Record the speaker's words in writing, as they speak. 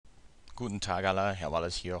Guten Tag alle, Herr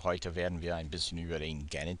Wallace hier. Heute werden wir ein bisschen über den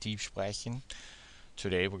Genitiv sprechen.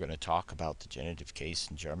 Today we're going to talk about the genitive case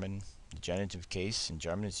in German. The genitive case in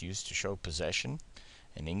German is used to show possession.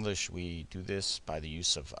 In English we do this by the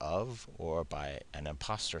use of or by an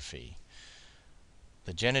apostrophe.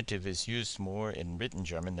 The genitive is used more in written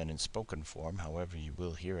German than in spoken form, however you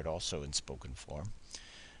will hear it also in spoken form.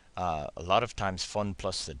 A lot of times von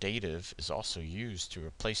plus the dative is also used to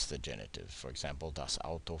replace the genitive. For example, das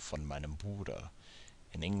Auto von meinem Bruder.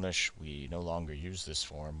 In English, we no longer use this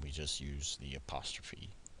form, we just use the apostrophe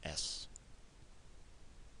S.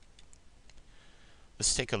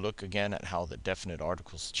 Let's take a look again at how the definite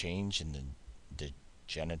articles change in the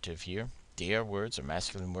genitive here. Der words or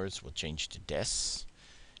masculine words will change to des.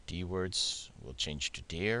 Die words will change to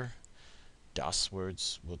der. Das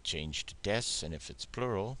words will change to des, and if it's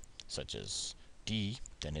plural, such as die,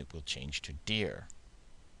 then it will change to der.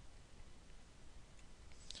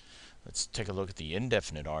 Let's take a look at the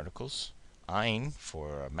indefinite articles. Ein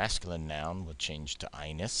for a masculine noun will change to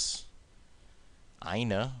eines.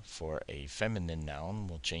 Eine for a feminine noun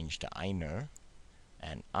will change to einer.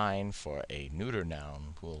 And ein for a neuter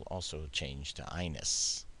noun will also change to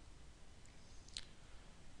eines.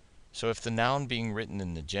 So if the noun being written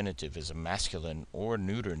in the genitive is a masculine or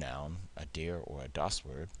neuter noun, a der or a das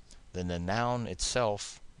word, then the noun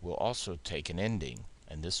itself will also take an ending,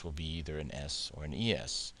 and this will be either an s or an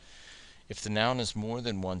es. If the noun is more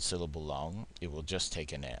than one syllable long, it will just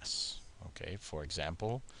take an s. Okay, for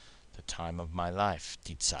example, the time of my life,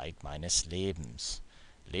 die Zeit meines Lebens.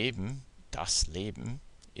 Leben, das Leben,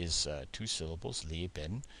 is two syllables,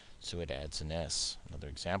 Leben, so it adds an s. Another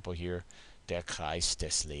example here, der Kreis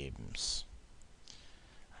des Lebens.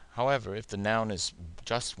 However, if the noun is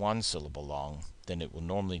just one syllable long, then it will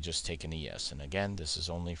normally just take an es. And again, this is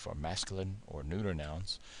only for masculine or neuter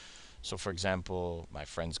nouns. So for example, my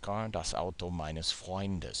friend's car, das Auto meines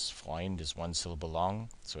Freundes. Freund is one syllable long,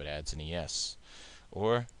 so it adds an es.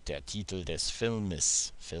 Or der Titel des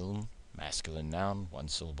Filmes. Film, masculine noun, one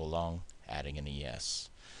syllable long, adding an es.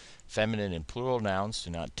 Feminine and plural nouns do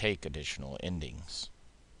not take additional endings.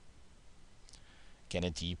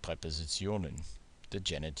 Genitive Präpositionen. The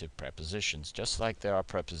genitive prepositions. Just like there are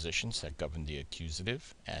prepositions that govern the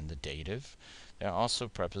accusative and the dative, there are also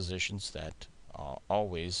prepositions that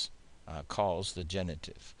always calls the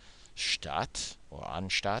genitive. Statt or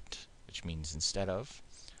anstatt, which means instead of.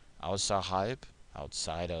 Außerhalb,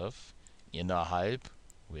 outside of. Innerhalb,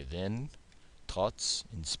 within. Trotz,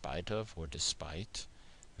 in spite of or despite.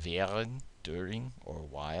 Während, during or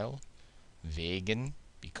while. Wegen,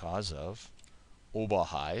 because of.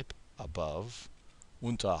 Oberhalb, above.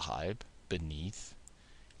 Unterhalb, beneath.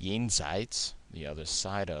 Jenseits, the other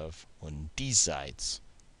side of. Und diesseits,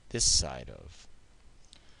 this side of.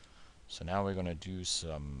 So now we're going to do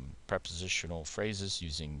some prepositional phrases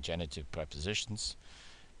using genitive prepositions.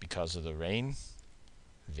 Because of the rain,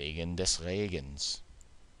 wegen des Regens.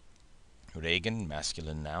 Regen,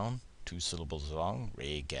 masculine noun, two syllables long,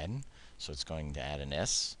 Regen, so it's going to add an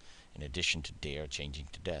s, in addition to der changing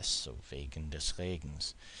to des, so wegen des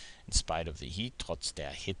Regens. In spite of the heat, trotz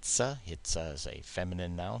der Hitze, Hitze is a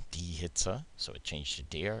feminine noun, die Hitze, so it changed to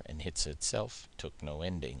der, and Hitze itself took no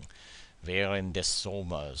ending. Während des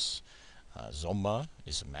Sommers, Sommer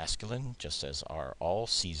is masculine, just as are all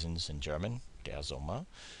seasons in German, der Sommer.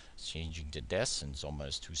 It's changing to des, and Sommer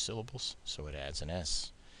is two syllables, so it adds an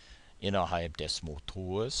s. Innerhalb des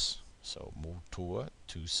Motors, so Motor,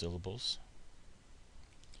 two syllables.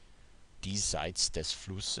 Diesseits des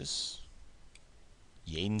Flusses,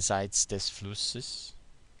 jenseits des Flusses.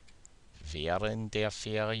 Während der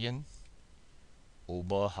Ferien,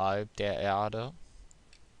 oberhalb der Erde,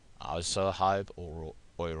 außerhalb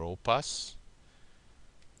Europas,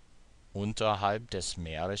 unterhalb des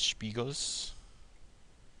Meeresspiegels,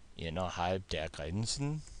 innerhalb der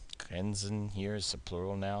Grenzen. Grenzen here is a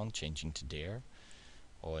plural noun, changing to der.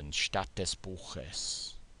 Und statt des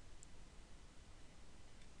Buches.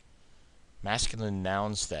 Masculine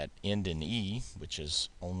nouns that end in e, which is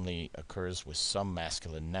only occurs with some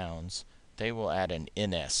masculine nouns, they will add an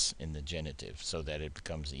ns in the genitive so that it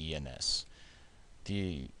becomes ens.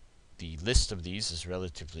 The list of these is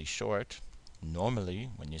relatively short. Normally,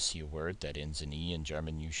 when you see a word that ends in e in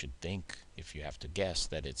German, you should think, if you have to guess,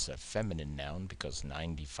 that it's a feminine noun, because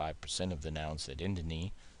 95% of the nouns that end in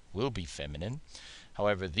e will be feminine.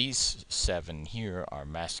 However, these 7 here are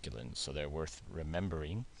masculine, so they're worth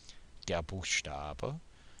remembering. Der Buchstabe,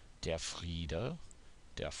 der Friede,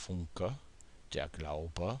 der Funke, der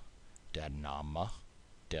Glaube, der Name,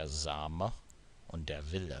 der Same und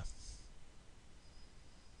der Wille.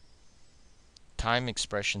 Time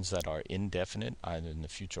expressions that are indefinite, either in the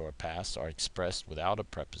future or past, are expressed without a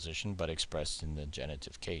preposition but expressed in the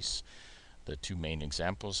genitive case. The two main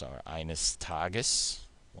examples are eines Tages,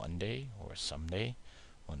 one day or someday,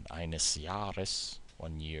 and eines Jahres,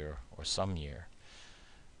 1 year or some year.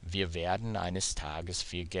 Wir werden eines Tages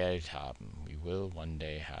viel Geld haben. We will one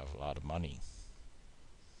day have a lot of money.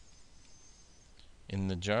 In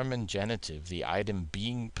the German genitive, the item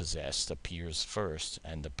being possessed appears first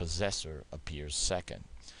and the possessor appears second.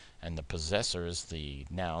 And the possessor is the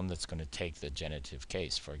noun that's going to take the genitive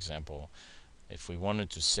case. For example, if we wanted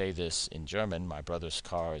to say this in German, my brother's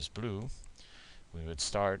car is blue, we would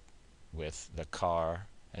start with the car,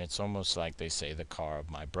 and it's almost like they say the car of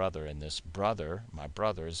my brother, and this brother, my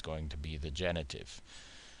brother, is going to be the genitive.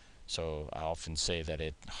 So I often say that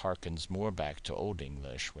it harkens more back to Old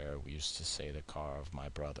English, where we used to say the car of my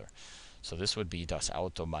brother. So this would be das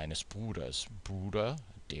Auto meines Bruders. Bruder,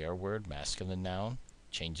 der word, masculine noun,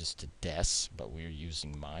 changes to des, but we're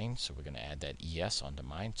using mine, so we're going to add that es onto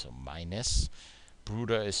mine, so meines.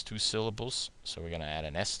 Bruder is 2 syllables, so we're going to add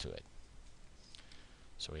an s to it.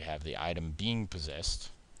 So we have the item being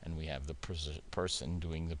possessed, and we have the person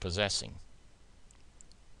doing the possessing.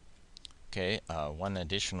 Okay, one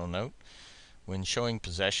additional note. When showing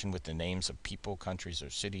possession with the names of people, countries, or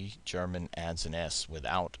city, German adds an S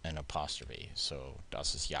without an apostrophe. So,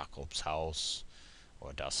 das ist Jakobs Haus,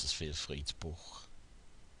 or das ist Wilfrieds Buch.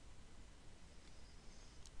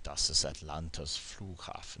 Das ist Atlantas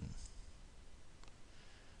Flughafen.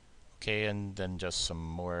 Okay, and then just some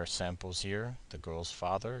more samples here. The girl's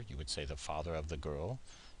father, you would say the father of the girl.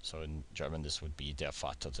 So in German this would be der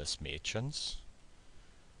Vater des Mädchens,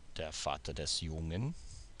 der Vater des Jungen.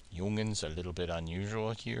 Jungen's a little bit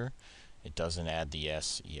unusual here. It doesn't add the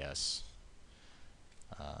S, es.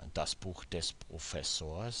 Das Buch des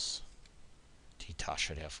Professors, die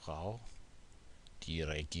Tasche der Frau, die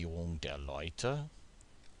Regierung der Leute,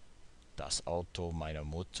 das Auto meiner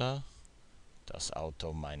Mutter, das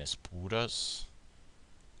Auto meines Bruders,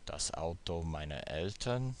 das Auto meiner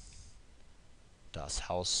Eltern, das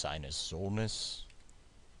Haus seines Sohnes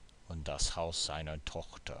und das Haus seiner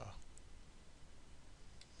Tochter.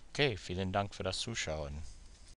 Okay, vielen Dank für das Zuschauen.